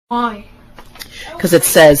Why? Because it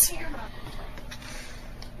says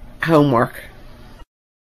homework.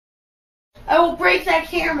 I will break that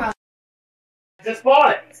camera. Just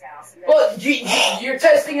bought it. Well, you're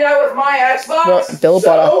testing it out with my Xbox? Well, Bill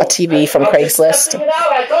bought a TV from Craigslist,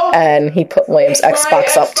 and he put William's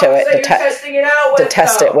Xbox up to it to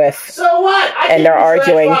test it with. So what? And they're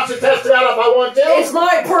arguing. Xbox to test it out if I want to. It's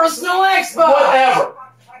my personal Xbox. Whatever.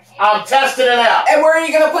 I'm testing it out. And where are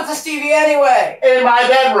you going to put this TV anyway? In my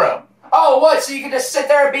bedroom. Oh, what? So you can just sit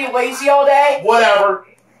there and be lazy all day? Whatever.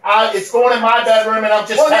 It's going in my bedroom, and I'm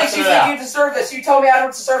just testing it out. What makes you think you deserve this? You told me I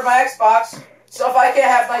don't deserve my Xbox. So if I can't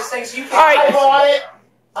have nice things, you can't. I bought it.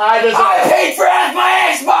 I deserve it. I paid for half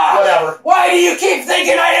my Xbox! Whatever. Why do you keep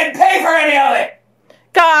thinking I didn't pay for any of it?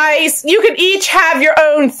 Guys, you can each have your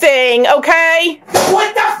own thing, okay?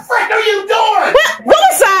 What the frick are you doing? What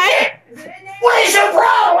was that? What is your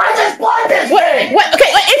problem? I just bought this thing.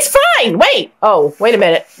 Okay, it's fine. Wait. Oh, wait a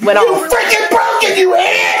minute. Went You off. freaking broke it, you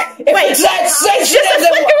idiot! Wait, it's just a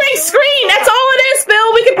flickering screen. That's all it is,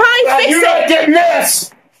 Bill. We can probably fix You're it. not getting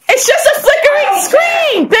this. It's just a flickering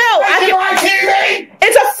screen, Bill. On TV?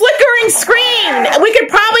 It's a flickering screen. We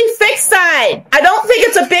could probably fix that. I don't think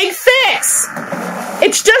it's a big fix.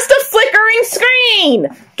 It's just a flickering screen.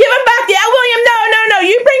 Give him back the... William, no.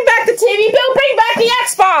 You bring back the TV. Bill, bring back the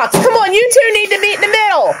Xbox. Come on, you two need to meet in the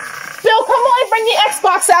middle. Bill, come on, bring the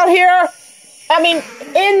Xbox out here.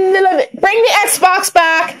 Bring the Xbox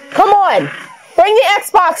back. Come on. Bring the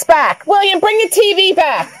Xbox back. William, bring the TV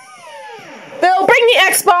back. Bill, bring the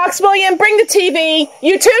Xbox. William, bring the TV.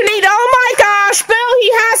 You two need... Oh my gosh, Bill,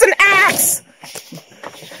 he has an axe.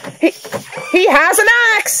 He has an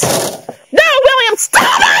axe. No, William,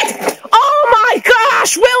 stop it! Oh my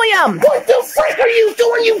gosh, William! What the frick are you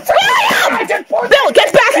doing, you William! Bill,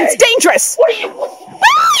 get back, it's dangerous. What are you...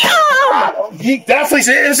 William! He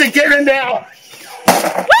definitely isn't getting down.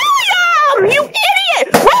 William, you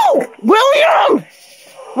idiot! Whoa! William!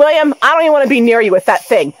 William, I don't even want to be near you with that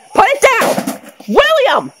thing. Put it down!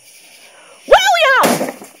 William!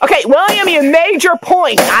 William! Okay, William, you made your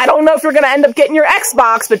point. I don't know if you're going to end up getting your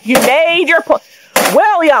Xbox, but you made your point.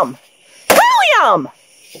 William! William!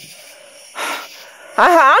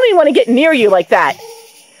 I don't even want to get near you like that.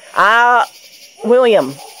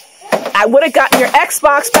 William, I would have gotten your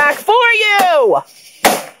Xbox back for you!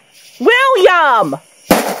 William!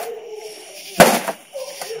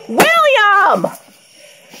 William!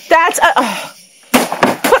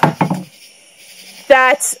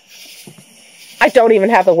 I don't even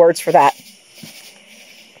have the words for that.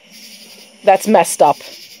 That's messed up.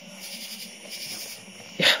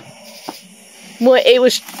 Well,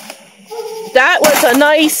 that was a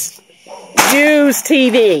nice used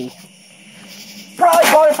TV.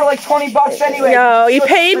 Probably bought it for like 20 bucks anyway. No, you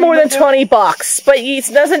paid more than 20 bucks, but it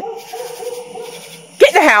doesn't...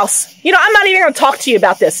 Get in the house. You know, I'm not even going to talk to you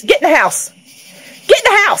about this. Get in the house. Get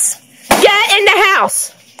in the house. Get in the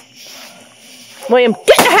house. William,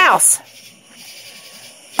 get in the house.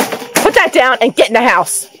 Put that down and get in the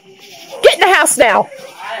house. Get in the house now.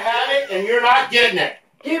 I have it, and you're not getting it.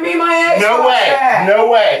 Give me my Xbox No way. back.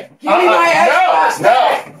 No way. Give me my Xbox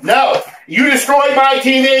back. No. You destroyed my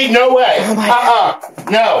TV. No way.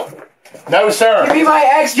 No. No, sir. Give me my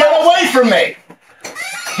Xbox. Get away from me.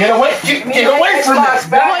 Get away from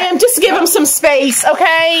me. William, just give him some space,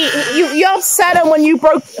 okay? You upset him when you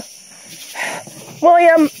broke...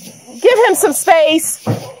 William, give him some space.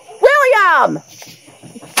 William!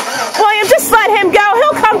 William, just let him go.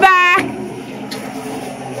 He'll come back.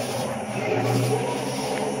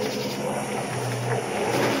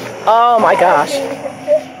 Oh my gosh.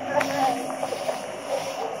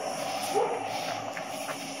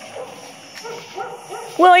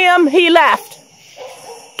 William, he left.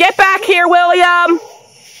 Get back here, William.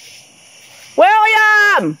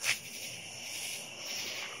 William!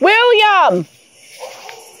 William!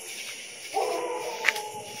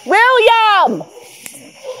 William!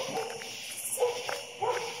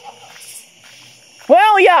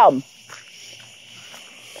 William!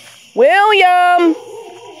 William!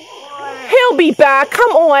 He'll be back.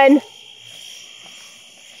 Come on.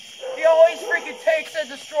 He always freaking takes and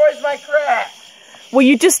destroys my crap. Well,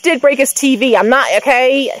 you just did break his TV. I'm not,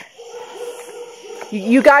 okay?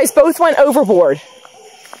 You guys both went overboard.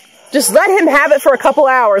 Just let him have it for a couple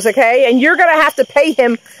hours, okay? And you're going to have to pay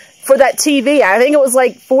him for that TV. I think it was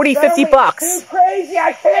like 40, 50 bucks. Too crazy.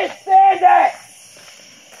 I can't stand it.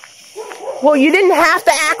 Well, you didn't have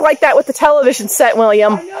to act like that with the television set,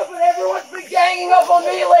 William. I know, but everyone's been ganging up on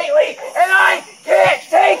me lately, and I can't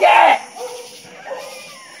take it.